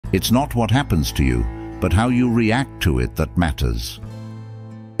It's not what happens to you, but how you react to it that matters.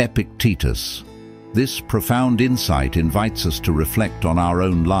 Epictetus. This profound insight invites us to reflect on our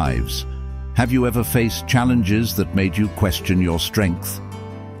own lives. Have you ever faced challenges that made you question your strength?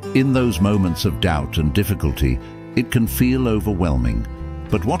 In those moments of doubt and difficulty, it can feel overwhelming.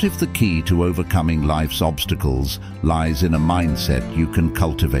 But what if the key to overcoming life's obstacles lies in a mindset you can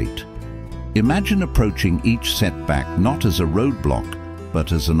cultivate? Imagine approaching each setback not as a roadblock,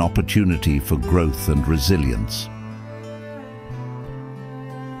 but as an opportunity for growth and resilience.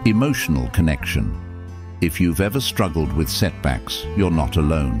 Emotional connection. If you've ever struggled with setbacks, you're not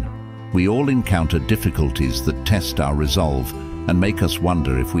alone. We all encounter difficulties that test our resolve and make us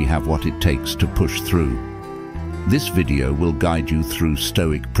wonder if we have what it takes to push through. This video will guide you through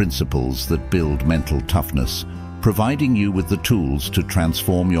Stoic principles that build mental toughness, providing you with the tools to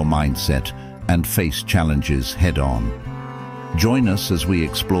transform your mindset and face challenges head-on. Join us as we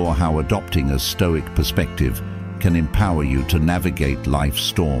explore how adopting a Stoic perspective can empower you to navigate life's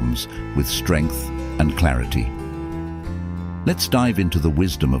storms with strength and clarity. Let's dive into the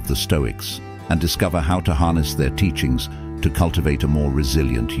wisdom of the Stoics and discover how to harness their teachings to cultivate a more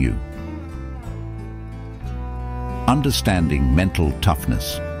resilient you. Understanding mental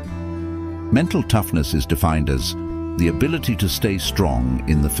toughness. Mental toughness is defined as the ability to stay strong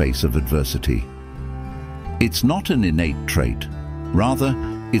in the face of adversity. It's not an innate trait. Rather,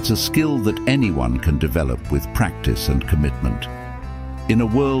 it's a skill that anyone can develop with practice and commitment. In a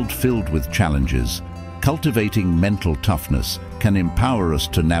world filled with challenges, cultivating mental toughness can empower us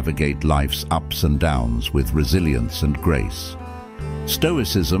to navigate life's ups and downs with resilience and grace.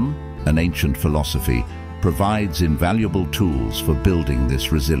 Stoicism, an ancient philosophy, provides invaluable tools for building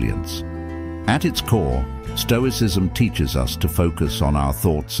this resilience. At its core, Stoicism teaches us to focus on our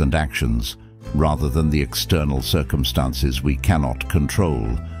thoughts and actions rather than the external circumstances we cannot control.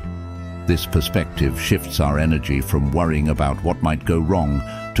 This perspective shifts our energy from worrying about what might go wrong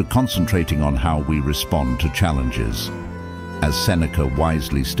to concentrating on how we respond to challenges. As Seneca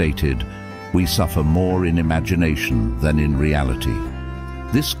wisely stated, "We suffer more in imagination than in reality."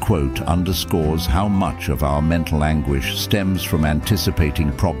 This quote underscores how much of our mental anguish stems from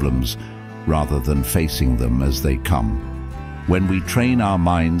anticipating problems rather than facing them as they come. When we train our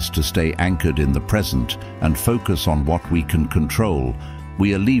minds to stay anchored in the present and focus on what we can control,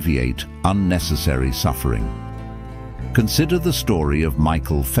 we alleviate unnecessary suffering. Consider the story of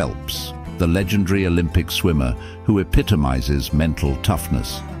Michael Phelps, the legendary Olympic swimmer who epitomizes mental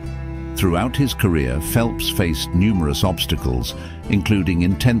toughness. Throughout his career, Phelps faced numerous obstacles, including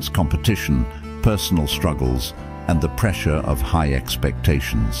intense competition, personal struggles, and the pressure of high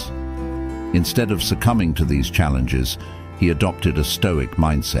expectations. Instead of succumbing to these challenges, he adopted a Stoic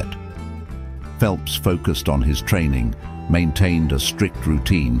mindset. Phelps focused on his training, maintained a strict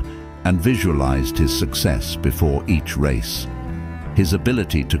routine, and visualized his success before each race. His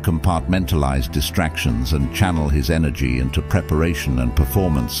ability to compartmentalize distractions and channel his energy into preparation and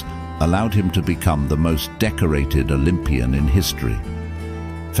performance allowed him to become the most decorated Olympian in history.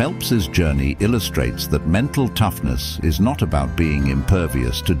 Phelps's journey illustrates that mental toughness is not about being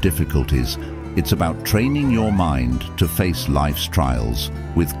impervious to difficulties. It's about training your mind to face life's trials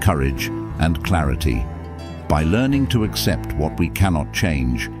with courage and clarity. By learning to accept what we cannot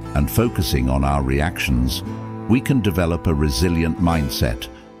change and focusing on our reactions, we can develop a resilient mindset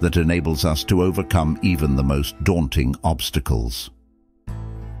that enables us to overcome even the most daunting obstacles.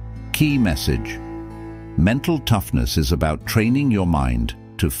 Key message: mental toughness is about training your mind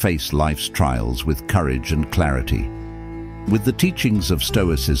to face life's trials with courage and clarity. With the teachings of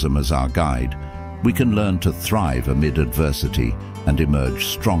Stoicism as our guide, we can learn to thrive amid adversity and emerge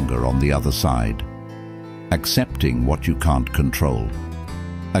stronger on the other side. Accepting what you can't control.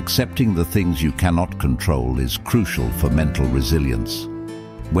 Accepting the things you cannot control is crucial for mental resilience.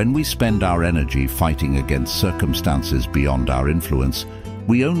 When we spend our energy fighting against circumstances beyond our influence,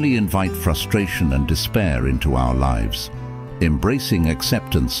 we only invite frustration and despair into our lives. Embracing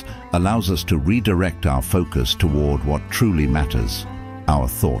acceptance allows us to redirect our focus toward what truly matters, our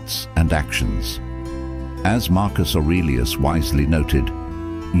thoughts and actions. As Marcus Aurelius wisely noted,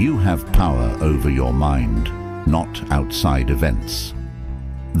 you have power over your mind, not outside events.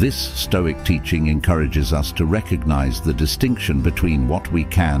 This Stoic teaching encourages us to recognize the distinction between what we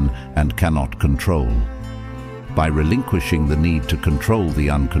can and cannot control. By relinquishing the need to control the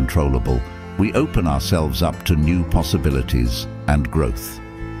uncontrollable, we open ourselves up to new possibilities and growth.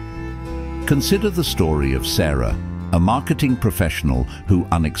 Consider the story of Sarah, a marketing professional who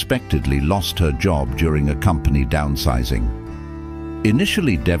unexpectedly lost her job during a company downsizing.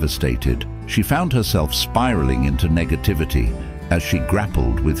 Initially devastated, she found herself spiraling into negativity, as she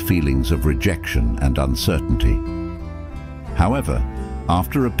grappled with feelings of rejection and uncertainty. However,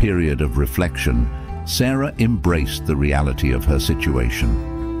 after a period of reflection, Sarah embraced the reality of her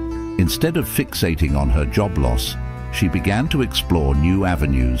situation. Instead of fixating on her job loss, she began to explore new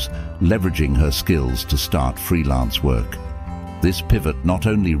avenues, leveraging her skills to start freelance work. This pivot not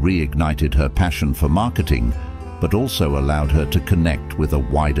only reignited her passion for marketing, but also allowed her to connect with a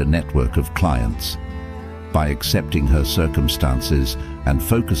wider network of clients. By accepting her circumstances and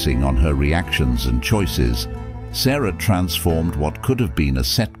focusing on her reactions and choices, Sarah transformed what could have been a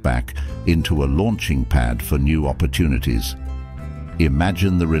setback into a launching pad for new opportunities.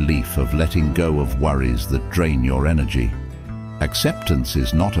 Imagine the relief of letting go of worries that drain your energy. Acceptance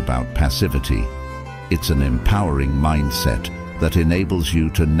is not about passivity. It's an empowering mindset that enables you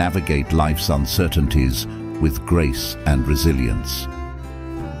to navigate life's uncertainties with grace and resilience.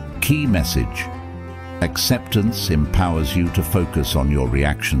 Key message: acceptance empowers you to focus on your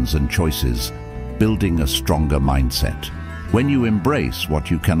reactions and choices, building a stronger mindset. When you embrace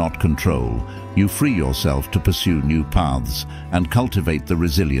what you cannot control, you free yourself to pursue new paths and cultivate the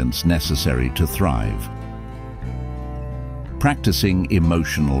resilience necessary to thrive. Practicing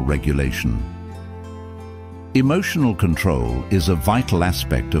emotional regulation. Emotional control is a vital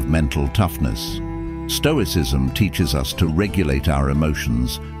aspect of mental toughness. Stoicism teaches us to regulate our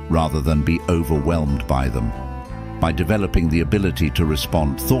emotions rather than be overwhelmed by them. By developing the ability to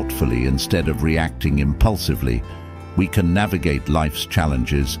respond thoughtfully instead of reacting impulsively, we can navigate life's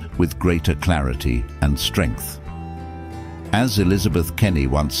challenges with greater clarity and strength. As Elizabeth Kenny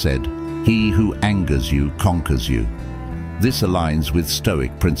once said, "He who angers you conquers you." This aligns with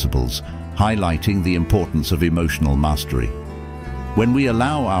Stoic principles, highlighting the importance of emotional mastery. When we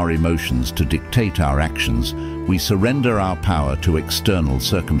allow our emotions to dictate our actions, we surrender our power to external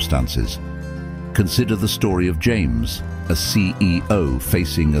circumstances. Consider the story of James, a CEO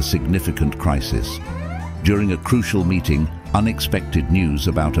facing a significant crisis. During a crucial meeting, unexpected news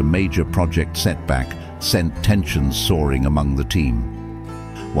about a major project setback sent tensions soaring among the team.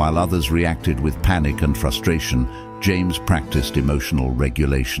 While others reacted with panic and frustration, James practiced emotional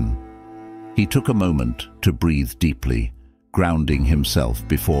regulation. He took a moment to breathe deeply, grounding himself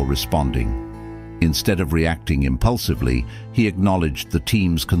before responding. Instead of reacting impulsively, he acknowledged the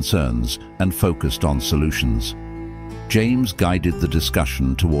team's concerns and focused on solutions. James guided the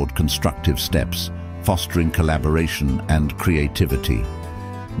discussion toward constructive steps, fostering collaboration and creativity.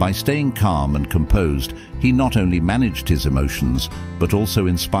 By staying calm and composed, he not only managed his emotions, but also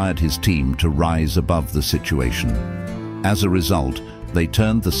inspired his team to rise above the situation. As a result, they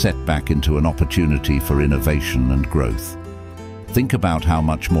turned the setback into an opportunity for innovation and growth. Think about how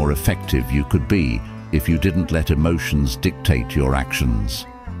much more effective you could be if you didn't let emotions dictate your actions.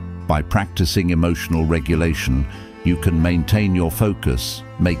 By practicing emotional regulation, you can maintain your focus,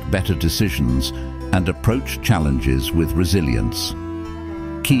 make better decisions, and approach challenges with resilience.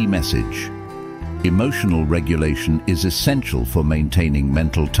 Key message: emotional regulation is essential for maintaining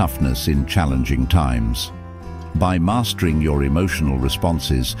mental toughness in challenging times. By mastering your emotional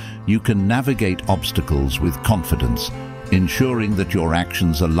responses, you can navigate obstacles with confidence, ensuring that your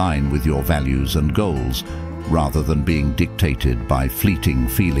actions align with your values and goals, rather than being dictated by fleeting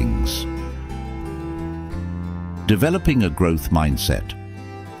feelings. Developing a growth mindset.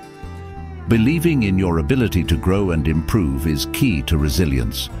 Believing in your ability to grow and improve is key to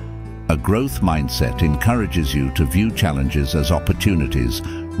resilience. A growth mindset encourages you to view challenges as opportunities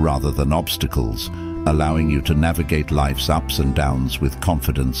rather than obstacles, allowing you to navigate life's ups and downs with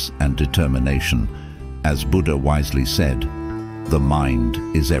confidence and determination. As Buddha wisely said, "The mind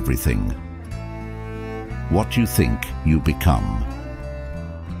is everything. What you think, you become."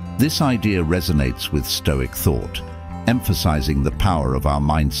 This idea resonates with Stoic thought, emphasizing the power of our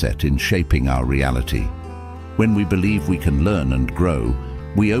mindset in shaping our reality. When we believe we can learn and grow,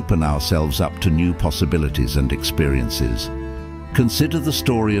 we open ourselves up to new possibilities and experiences. Consider the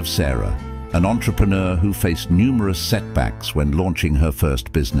story of Sarah, an entrepreneur who faced numerous setbacks when launching her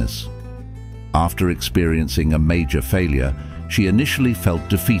first business. After experiencing a major failure, she initially felt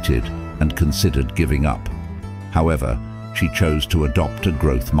defeated and considered giving up. However, she chose to adopt a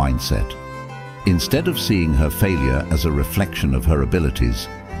growth mindset. Instead of seeing her failure as a reflection of her abilities,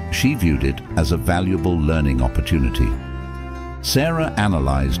 she viewed it as a valuable learning opportunity. Sarah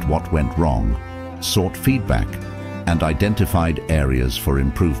analyzed what went wrong, sought feedback, and identified areas for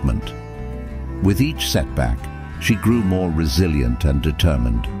improvement. With each setback, she grew more resilient and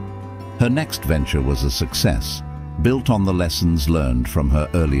determined. Her next venture was a success, built on the lessons learned from her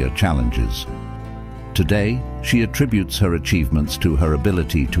earlier challenges. Today, she attributes her achievements to her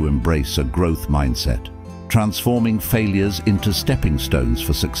ability to embrace a growth mindset, transforming failures into stepping stones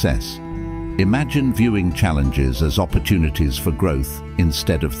for success. Imagine viewing challenges as opportunities for growth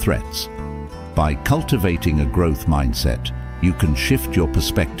instead of threats. By cultivating a growth mindset, you can shift your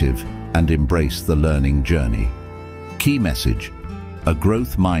perspective and embrace the learning journey. Key message: a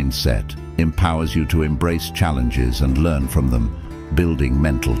growth mindset empowers you to embrace challenges and learn from them, building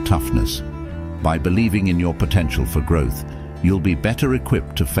mental toughness. By believing in your potential for growth, you'll be better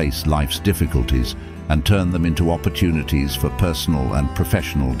equipped to face life's difficulties and turn them into opportunities for personal and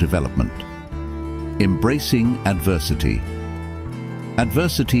professional development. Embracing adversity.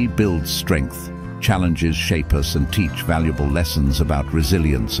 Adversity builds strength. Challenges shape us and teach valuable lessons about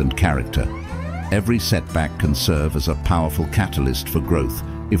resilience and character. Every setback can serve as a powerful catalyst for growth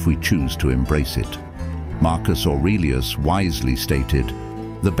if we choose to embrace it. Marcus Aurelius wisely stated,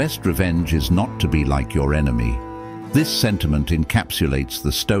 "The best revenge is not to be like your enemy." This sentiment encapsulates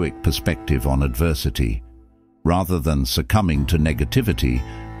the Stoic perspective on adversity. Rather than succumbing to negativity,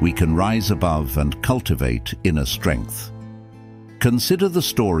 we can rise above and cultivate inner strength. Consider the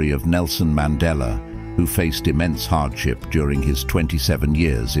story of Nelson Mandela, who faced immense hardship during his 27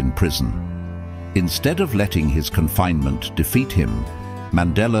 years in prison. Instead of letting his confinement defeat him,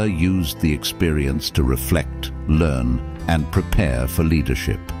 Mandela used the experience to reflect, learn, and prepare for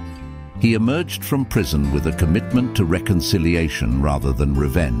leadership. He emerged from prison with a commitment to reconciliation rather than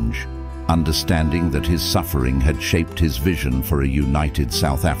revenge, understanding that his suffering had shaped his vision for a united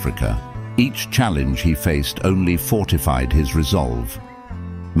South Africa. Each challenge he faced only fortified his resolve.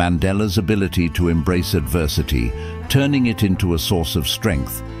 Mandela's ability to embrace adversity, turning it into a source of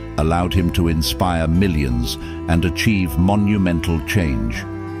strength, allowed him to inspire millions and achieve monumental change.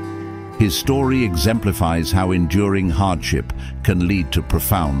 His story exemplifies how enduring hardship can lead to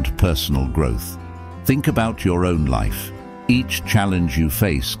profound personal growth. Think about your own life. Each challenge you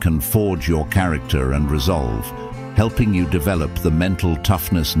face can forge your character and resolve, helping you develop the mental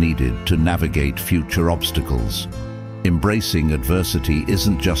toughness needed to navigate future obstacles. Embracing adversity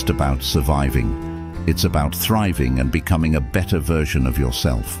isn't just about surviving. It's about thriving and becoming a better version of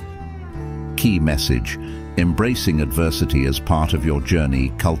yourself. Key message: embracing adversity as part of your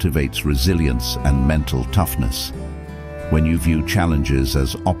journey cultivates resilience and mental toughness. When you view challenges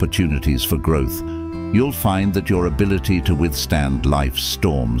as opportunities for growth, you'll find that your ability to withstand life's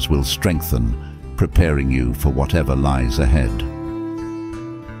storms will strengthen, preparing you for whatever lies ahead.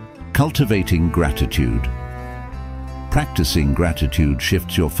 Cultivating gratitude. Practicing gratitude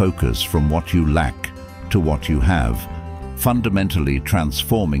shifts your focus from what you lack to what you have, fundamentally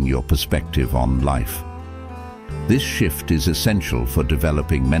transforming your perspective on life. This shift is essential for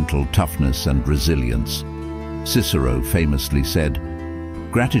developing mental toughness and resilience. Cicero famously said,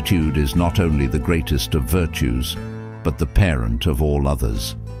 "Gratitude is not only the greatest of virtues, but the parent of all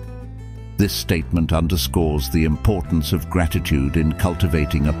others." This statement underscores the importance of gratitude in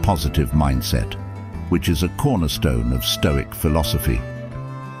cultivating a positive mindset, which is a cornerstone of Stoic philosophy.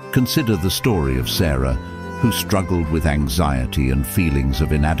 Consider the story of Sarah, who struggled with anxiety and feelings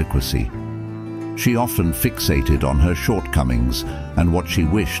of inadequacy. She often fixated on her shortcomings and what she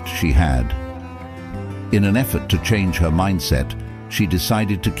wished she had. In an effort to change her mindset, she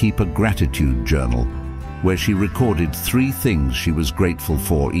decided to keep a gratitude journal, where she recorded 3 things she was grateful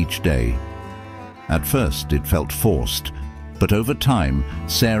for each day. At first, it felt forced, but over time,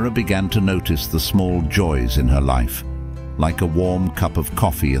 Sarah began to notice the small joys in her life, like a warm cup of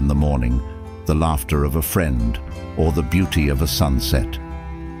coffee in the morning, the laughter of a friend, or the beauty of a sunset.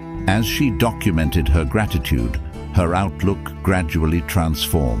 As she documented her gratitude, her outlook gradually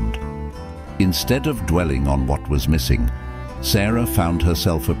transformed. Instead of dwelling on what was missing, Sarah found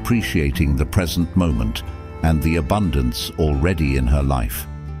herself appreciating the present moment and the abundance already in her life.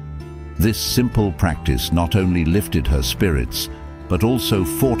 This simple practice not only lifted her spirits, but also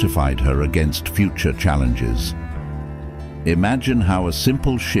fortified her against future challenges. Imagine how a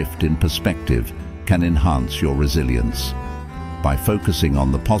simple shift in perspective can enhance your resilience. By focusing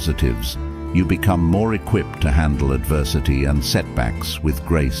on the positives, you become more equipped to handle adversity and setbacks with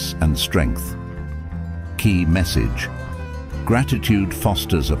grace and strength. Key message: gratitude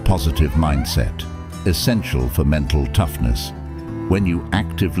fosters a positive mindset, essential for mental toughness. When you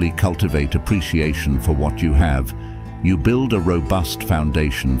actively cultivate appreciation for what you have, you build a robust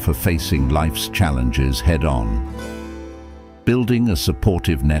foundation for facing life's challenges head-on. Building a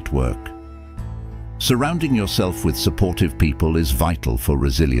supportive network. Surrounding yourself with supportive people is vital for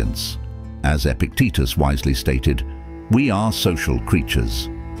resilience. As Epictetus wisely stated, we are social creatures.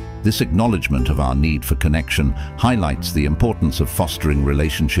 This acknowledgement of our need for connection highlights the importance of fostering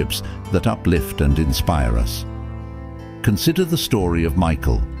relationships that uplift and inspire us. Consider the story of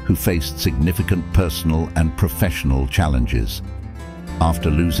Michael, who faced significant personal and professional challenges. After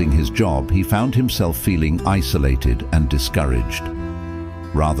losing his job, he found himself feeling isolated and discouraged.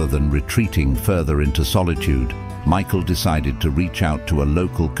 Rather than retreating further into solitude, Michael decided to reach out to a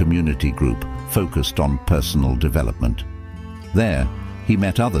local community group focused on personal development. There, he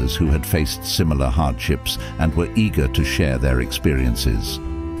met others who had faced similar hardships and were eager to share their experiences.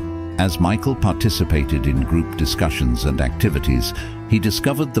 As Michael participated in group discussions and activities, he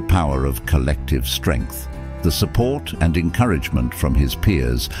discovered the power of collective strength. The support and encouragement from his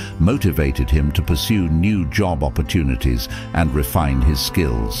peers motivated him to pursue new job opportunities and refine his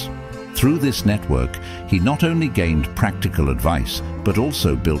skills. Through this network, he not only gained practical advice, but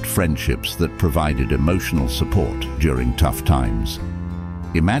also built friendships that provided emotional support during tough times.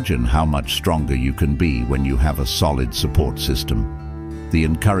 Imagine how much stronger you can be when you have a solid support system. The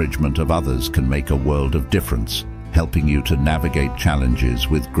encouragement of others can make a world of difference, helping you to navigate challenges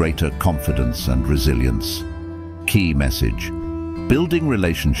with greater confidence and resilience. Key message: building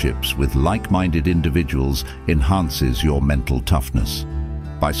relationships with like-minded individuals enhances your mental toughness.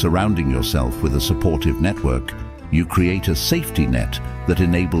 By surrounding yourself with a supportive network, you create a safety net that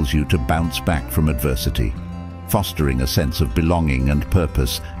enables you to bounce back from adversity, fostering a sense of belonging and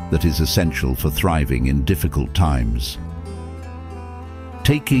purpose that is essential for thriving in difficult times.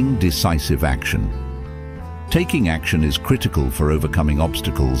 Taking decisive action. Taking action is critical for overcoming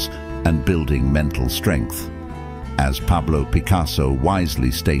obstacles and building mental strength. As Pablo Picasso wisely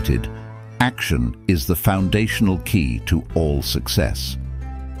stated, action is the foundational key to all success.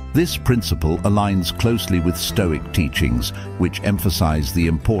 This principle aligns closely with Stoic teachings, which emphasize the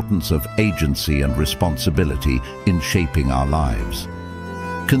importance of agency and responsibility in shaping our lives.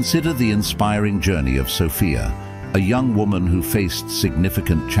 Consider the inspiring journey of Sophia, a young woman who faced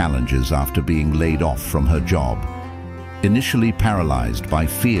significant challenges after being laid off from her job. Initially paralyzed by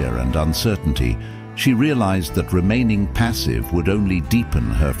fear and uncertainty, she realized that remaining passive would only deepen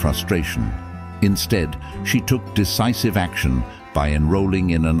her frustration. Instead, she took decisive action by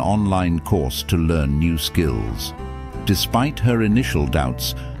enrolling in an online course to learn new skills. Despite her initial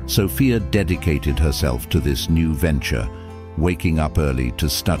doubts, Sophia dedicated herself to this new venture, waking up early to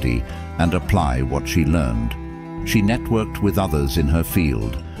study and apply what she learned. She networked with others in her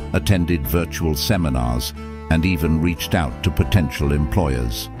field, attended virtual seminars, and even reached out to potential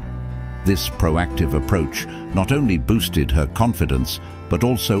employers. This proactive approach not only boosted her confidence, but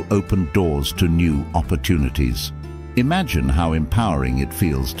also opened doors to new opportunities. Imagine how empowering it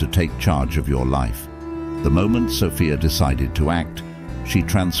feels to take charge of your life. The moment Sophia decided to act, she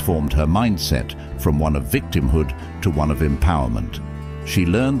transformed her mindset from one of victimhood to one of empowerment. She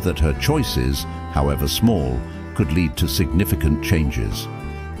learned that her choices, however small, could lead to significant changes.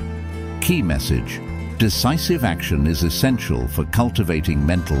 Key message: decisive action is essential for cultivating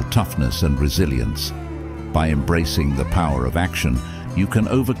mental toughness and resilience. By embracing the power of action, you can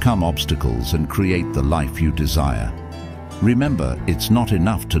overcome obstacles and create the life you desire. Remember, it's not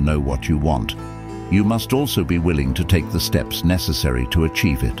enough to know what you want. You must also be willing to take the steps necessary to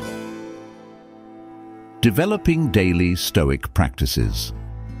achieve it. Developing daily Stoic practices.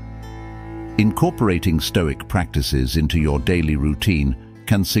 Incorporating Stoic practices into your daily routine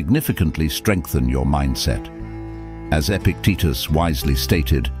can significantly strengthen your mindset. As Epictetus wisely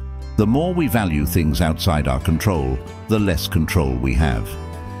stated, the more we value things outside our control, the less control we have.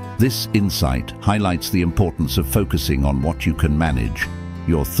 This insight highlights the importance of focusing on what you can manage,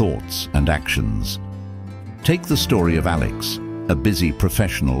 your thoughts and actions. Take the story of Alex, a busy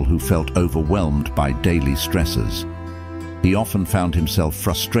professional who felt overwhelmed by daily stresses. He often found himself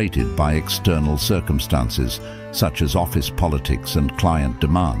frustrated by external circumstances, such as office politics and client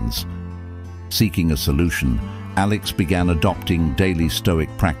demands. Seeking a solution, Alex began adopting daily Stoic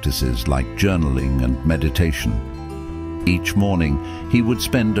practices like journaling and meditation. Each morning, he would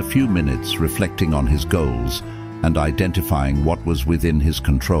spend a few minutes reflecting on his goals and identifying what was within his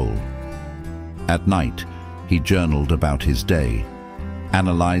control. At night, he journaled about his day,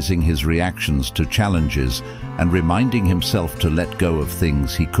 analyzing his reactions to challenges and reminding himself to let go of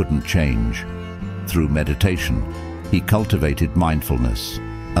things he couldn't change. Through meditation, he cultivated mindfulness,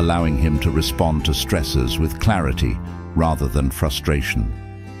 allowing him to respond to stressors with clarity rather than frustration.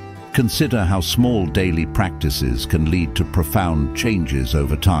 Consider how small daily practices can lead to profound changes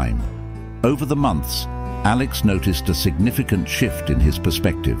over time. Over the months, Alex noticed a significant shift in his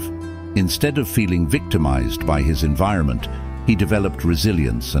perspective. Instead of feeling victimized by his environment, he developed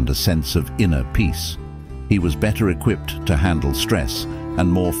resilience and a sense of inner peace. He was better equipped to handle stress and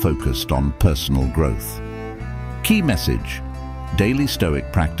more focused on personal growth. Key message: daily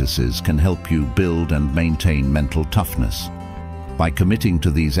Stoic practices can help you build and maintain mental toughness. By committing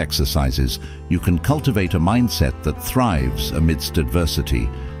to these exercises, you can cultivate a mindset that thrives amidst adversity,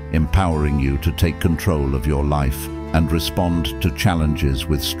 empowering you to take control of your life and respond to challenges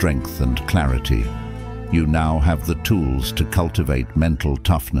with strength and clarity. You now have the tools to cultivate mental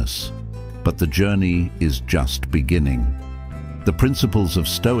toughness. But the journey is just beginning. The principles of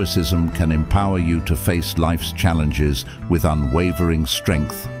Stoicism can empower you to face life's challenges with unwavering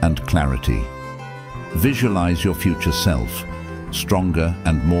strength and clarity. Visualize your future self, stronger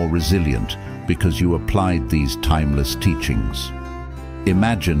and more resilient because you applied these timeless teachings.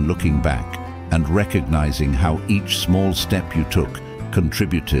 Imagine looking back and recognizing how each small step you took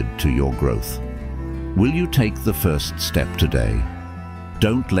contributed to your growth. Will you take the first step today?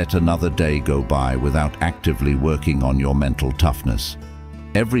 Don't let another day go by without actively working on your mental toughness.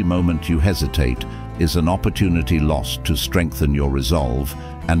 Every moment you hesitate is an opportunity lost to strengthen your resolve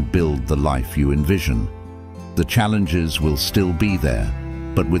and build the life you envision. The challenges will still be there,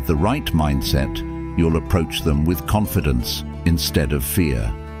 but with the right mindset, you'll approach them with confidence instead of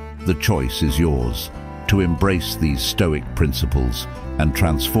fear. The choice is yours, to embrace these Stoic principles and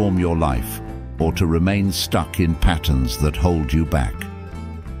transform your life, or to remain stuck in patterns that hold you back.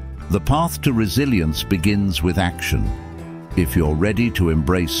 The path to resilience begins with action. If you're ready to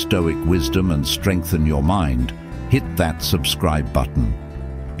embrace Stoic wisdom and strengthen your mind, hit that subscribe button.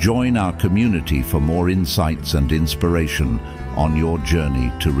 Join our community for more insights and inspiration on your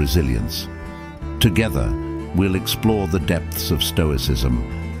journey to resilience. Together, we'll explore the depths of Stoicism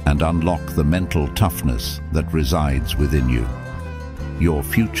and unlock the mental toughness that resides within you. Your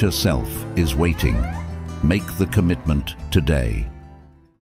future self is waiting. Make the commitment today.